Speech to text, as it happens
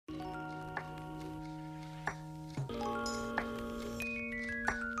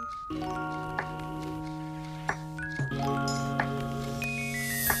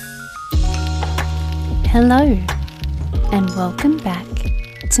Hello, and welcome back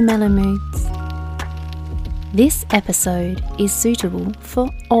to Mellow Moods. This episode is suitable for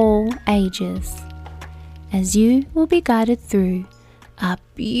all ages, as you will be guided through a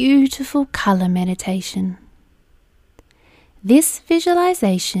beautiful colour meditation. This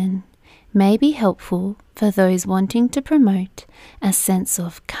visualization may be helpful for those wanting to promote a sense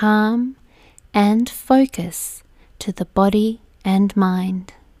of calm and focus to the body and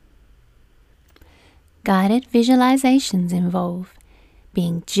mind. Guided visualizations involve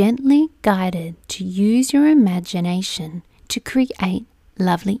being gently guided to use your imagination to create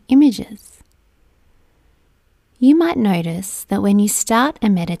lovely images. You might notice that when you start a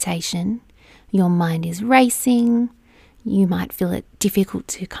meditation, your mind is racing. You might feel it difficult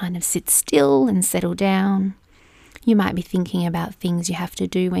to kind of sit still and settle down. You might be thinking about things you have to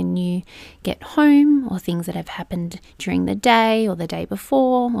do when you get home, or things that have happened during the day or the day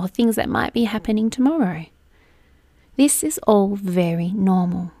before, or things that might be happening tomorrow. This is all very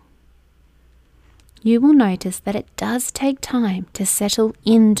normal. You will notice that it does take time to settle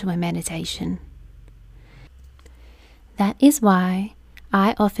into a meditation. That is why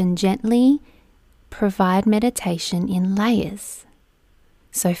I often gently provide meditation in layers.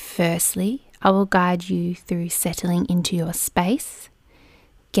 So firstly, I will guide you through settling into your space,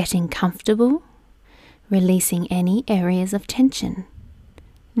 getting comfortable, releasing any areas of tension.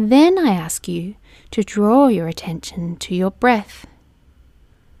 Then I ask you to draw your attention to your breath,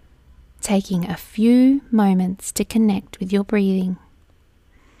 taking a few moments to connect with your breathing.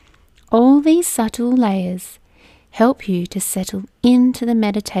 All these subtle layers help you to settle into the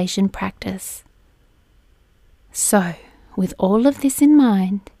meditation practice. So, with all of this in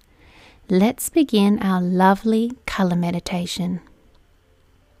mind, let's begin our lovely colour meditation.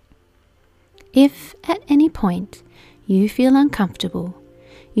 If at any point you feel uncomfortable,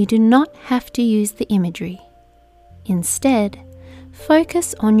 you do not have to use the imagery. Instead,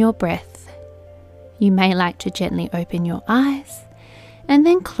 focus on your breath. You may like to gently open your eyes and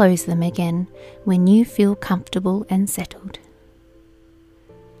then close them again when you feel comfortable and settled.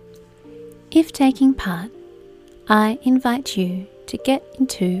 If taking part, I invite you to get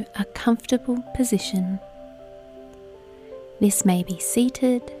into a comfortable position. This may be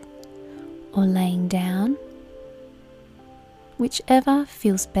seated or laying down, whichever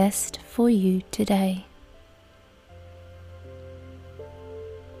feels best for you today.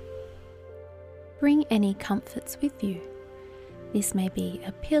 Bring any comforts with you. This may be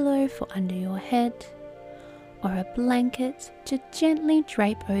a pillow for under your head, or a blanket to gently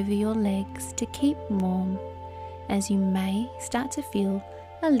drape over your legs to keep warm, as you may start to feel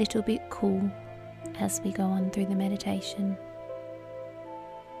a little bit cool as we go on through the meditation.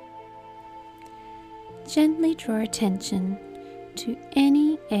 Gently draw attention to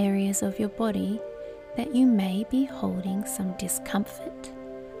any areas of your body that you may be holding some discomfort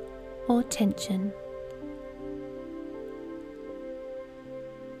or tension.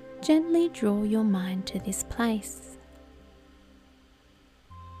 Gently draw your mind to this place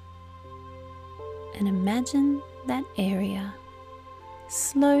and imagine that area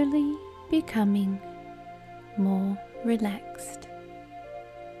slowly becoming more relaxed.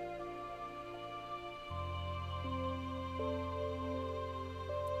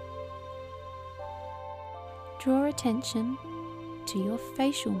 Draw attention to your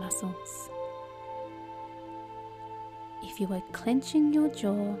facial muscles. If you are clenching your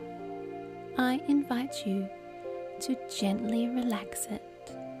jaw, I invite you to gently relax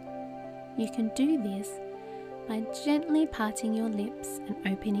it. You can do this by gently parting your lips and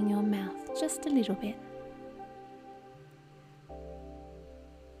opening your mouth just a little bit.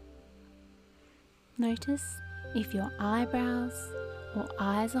 Notice if your eyebrows or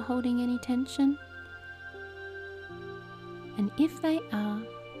eyes are holding any tension. And if they are,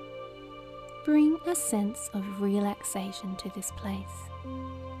 bring a sense of relaxation to this place.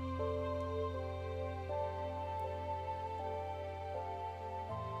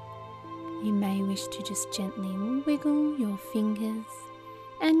 You may wish to just gently wiggle your fingers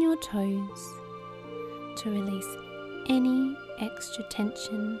and your toes to release any extra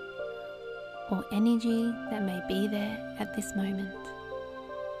tension or energy that may be there at this moment.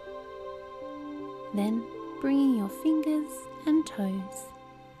 Then bringing your fingers and toes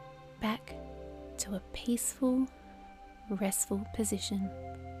back to a peaceful, restful position.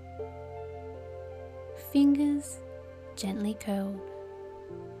 Fingers gently curled.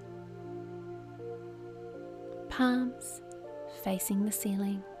 Palms facing the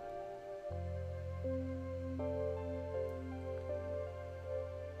ceiling.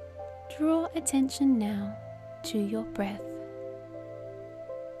 Draw attention now to your breath.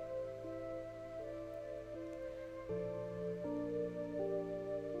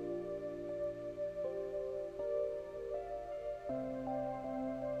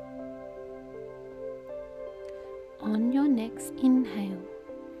 on your next inhale,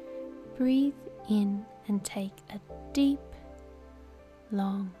 breathe in and take a deep,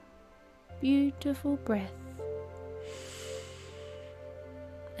 long, beautiful breath.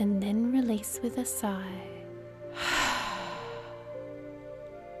 And then release with a sigh.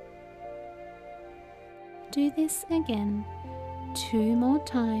 Do this again 2 more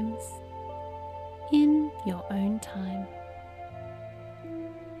times in your own time.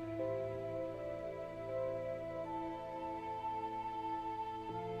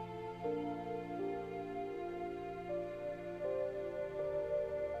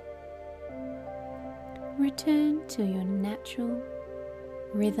 Return to your natural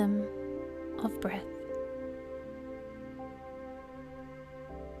rhythm of breath.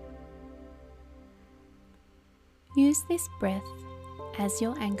 Use this breath as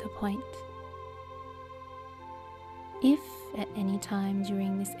your anchor point. If at any time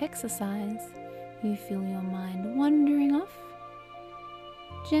during this exercise you feel your mind wandering off,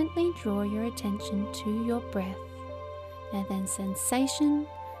 gently draw your attention to your breath and then sensation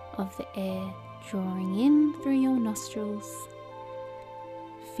of the air drawing in through your nostrils,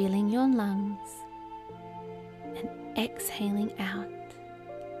 filling your lungs, and exhaling out.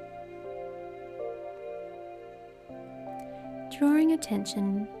 Drawing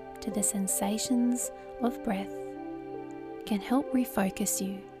attention to the sensations of breath can help refocus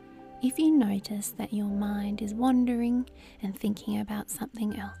you if you notice that your mind is wandering and thinking about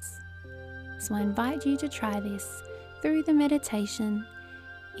something else. So I invite you to try this through the meditation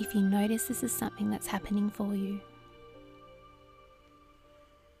if you notice this is something that's happening for you.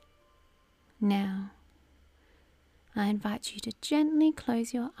 Now, I invite you to gently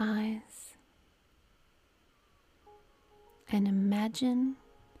close your eyes and imagine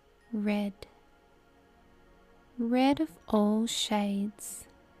red of all shades,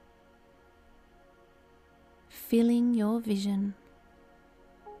 filling your vision.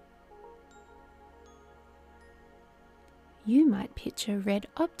 You might picture red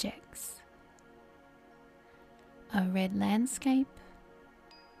objects, a red landscape,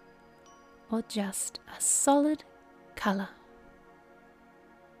 or just a solid color.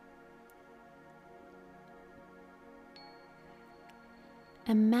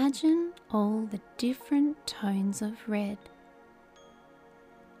 Imagine all the different tones of red.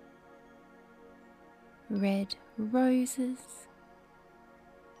 Red roses,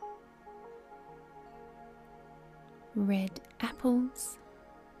 red apples,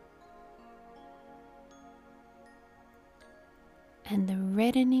 and the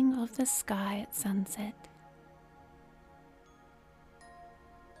reddening of the sky at sunset.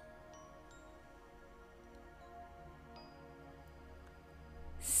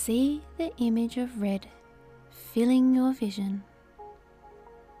 See the image of red filling your vision.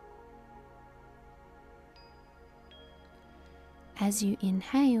 As you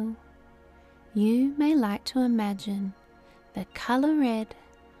inhale, you may like to imagine the color red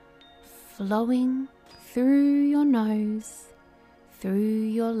flowing through your nose, through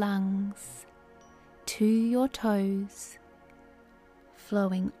your lungs, to your toes,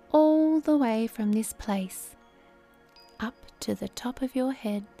 flowing all the way from this place up to the top of your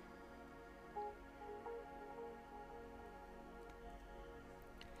head.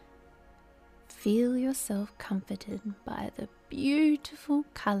 Feel yourself comforted by the beautiful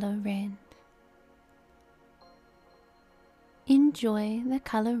color red. Enjoy the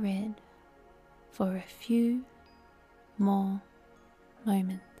color red for a few more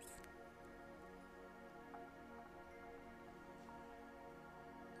moments.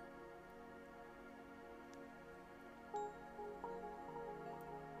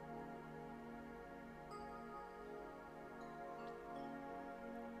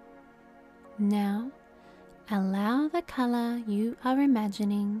 Now, allow the color you are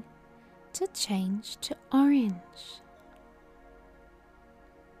imagining to change to orange.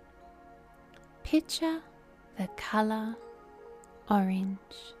 Picture the color orange.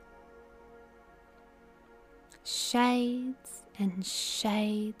 Shades and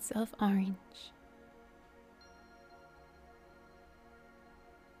shades of orange.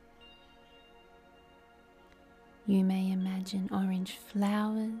 You may imagine orange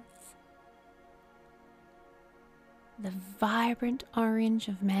flowers, the vibrant orange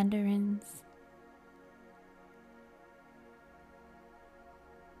of mandarins,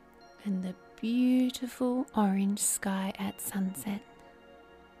 and the beautiful orange sky at sunset.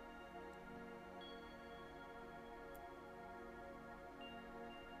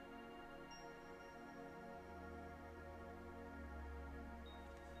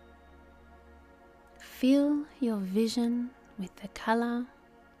 Fill your vision with the color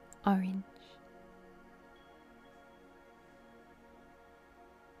orange.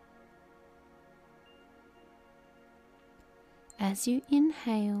 As you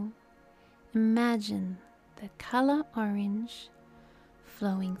inhale, imagine the color orange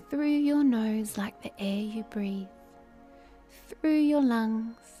flowing through your nose like the air you breathe, through your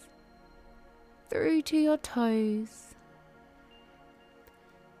lungs, through to your toes,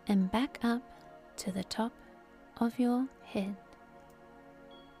 and back up to the top of your head.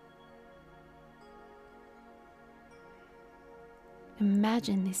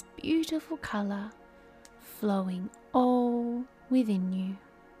 Imagine this beautiful color flowing all within you.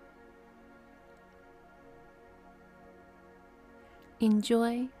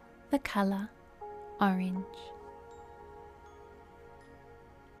 Enjoy the color orange.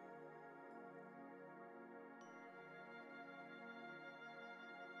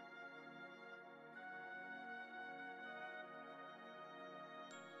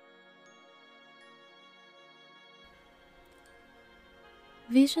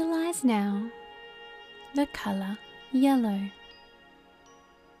 Visualize now the color yellow.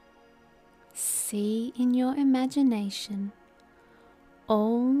 See in your imagination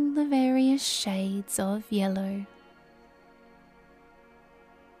all the various shades of yellow.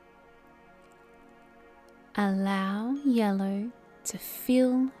 Allow yellow to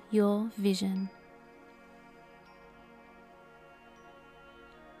fill your vision.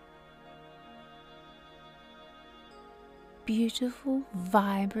 Beautiful,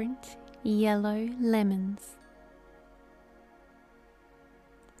 vibrant yellow lemons.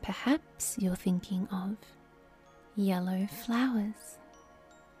 Perhaps you're thinking of yellow flowers,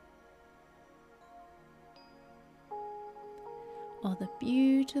 or the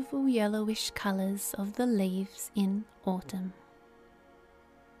beautiful yellowish colors of the leaves in autumn.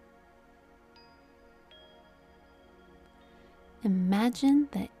 Imagine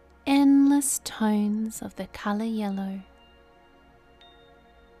the endless tones of the color yellow.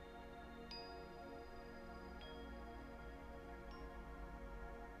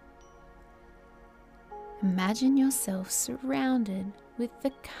 Imagine yourself surrounded with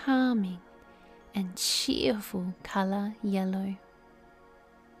the calming and cheerful color yellow.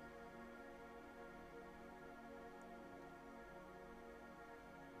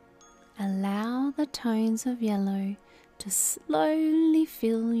 Allow the tones of yellow to slowly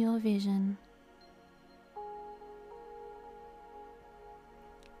fill your vision.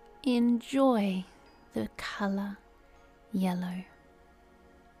 Enjoy the color yellow.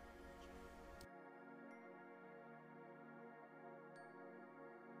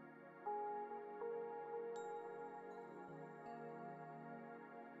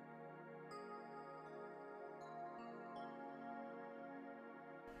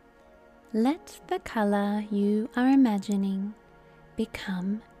 Let the color you are imagining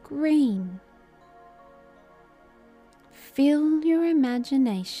become green. Fill your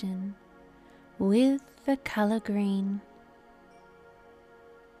imagination with the color green.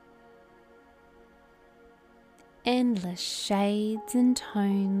 Endless shades and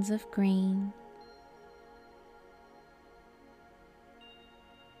tones of green.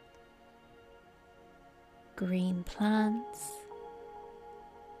 Green plants,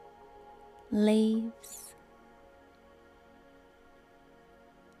 leaves,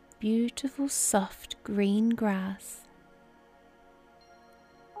 beautiful soft green grass.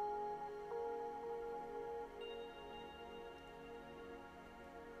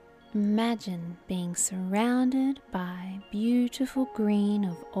 Imagine being surrounded by beautiful green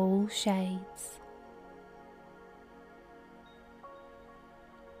of all shades.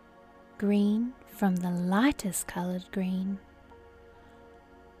 Green from the lightest colored green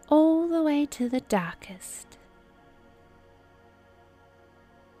all the way to the darkest.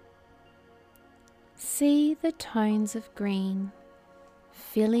 See the tones of green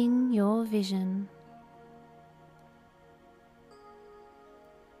filling your vision.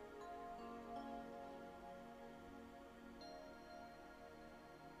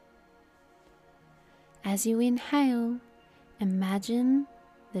 As you inhale, imagine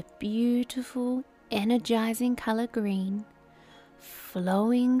the beautiful, energizing color green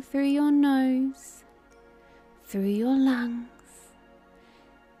flowing through your nose, through your lungs,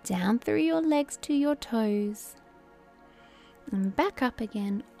 down through your legs to your toes, and back up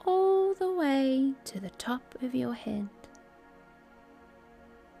again all the way to the top of your head.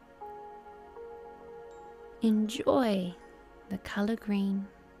 Enjoy the color green.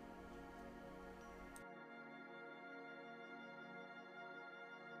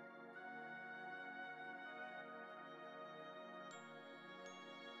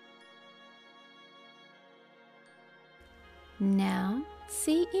 Now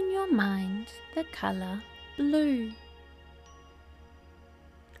see in your mind the color blue.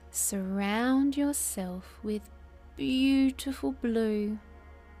 Surround yourself with beautiful blue.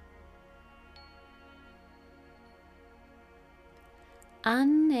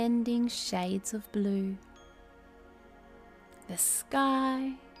 Unending shades of blue. The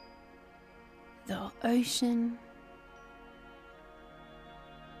sky, the ocean,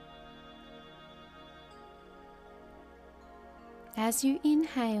 as you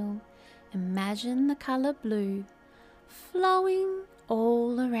inhale, imagine the color blue flowing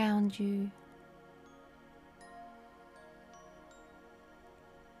all around you.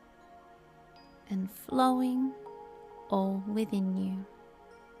 And flowing all within you.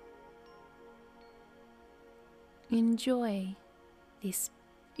 Enjoy this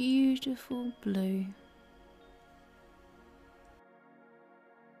beautiful blue.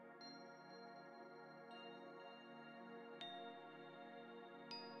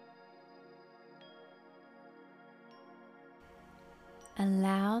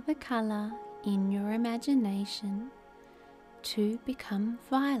 Allow the color in your imagination to become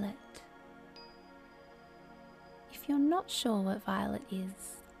violet. If you're not sure what violet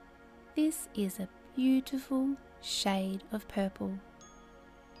is, this is a beautiful shade of purple.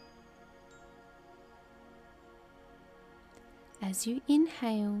 As you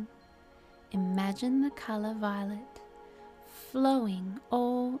inhale, imagine the color violet flowing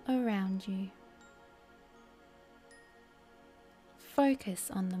all around you. Focus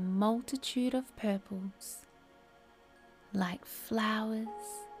on the multitude of purples, like flowers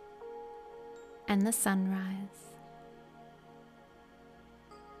and the sunrise.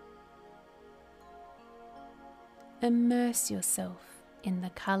 Immerse yourself in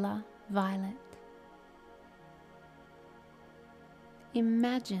the color violet.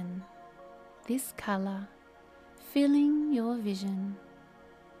 Imagine this color filling your vision.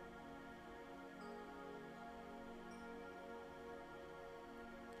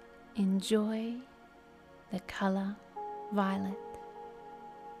 Enjoy the color violet.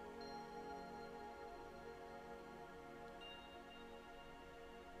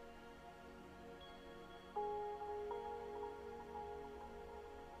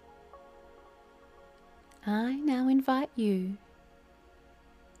 I now invite you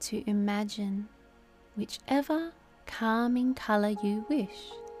to imagine whichever calming color you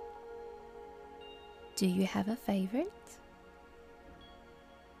wish. Do you have a favorite?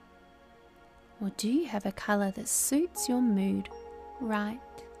 Or do you have a color that suits your mood right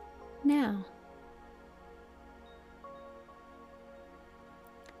now?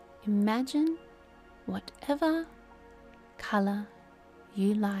 Imagine whatever color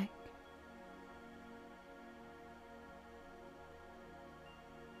you like.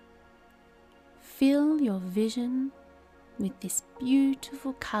 Fill your vision with this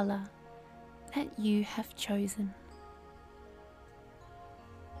beautiful color that you have chosen.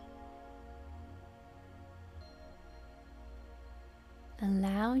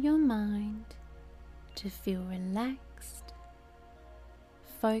 Allow your mind to feel relaxed,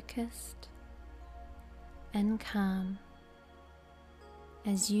 focused, and calm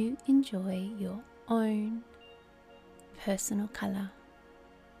as you enjoy your own personal color.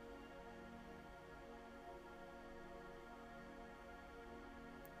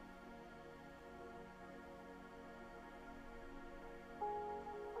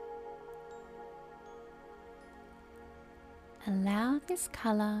 Allow this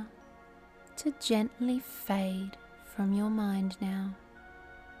color to gently fade from your mind now.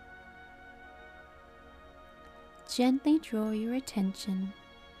 Gently draw your attention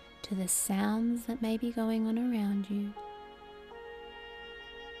to the sounds that may be going on around you.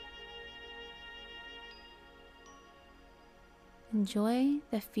 Enjoy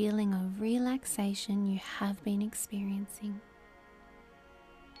the feeling of relaxation you have been experiencing.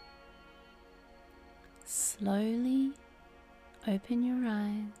 Slowly open your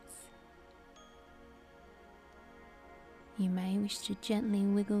eyes. You may wish to gently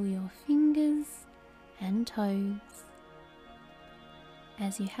wiggle your fingers and toes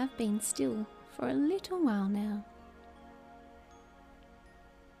as you have been still for a little while now.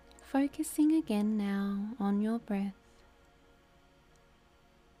 Focusing again now on your breath.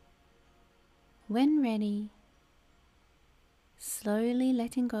 When ready, slowly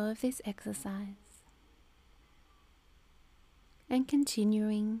letting go of this exercise and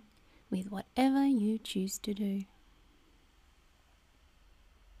continuing with whatever you choose to do.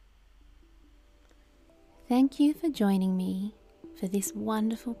 Thank you for joining me for this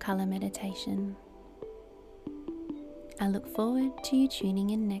wonderful colour meditation. I look forward to you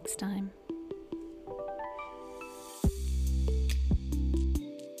tuning in next time.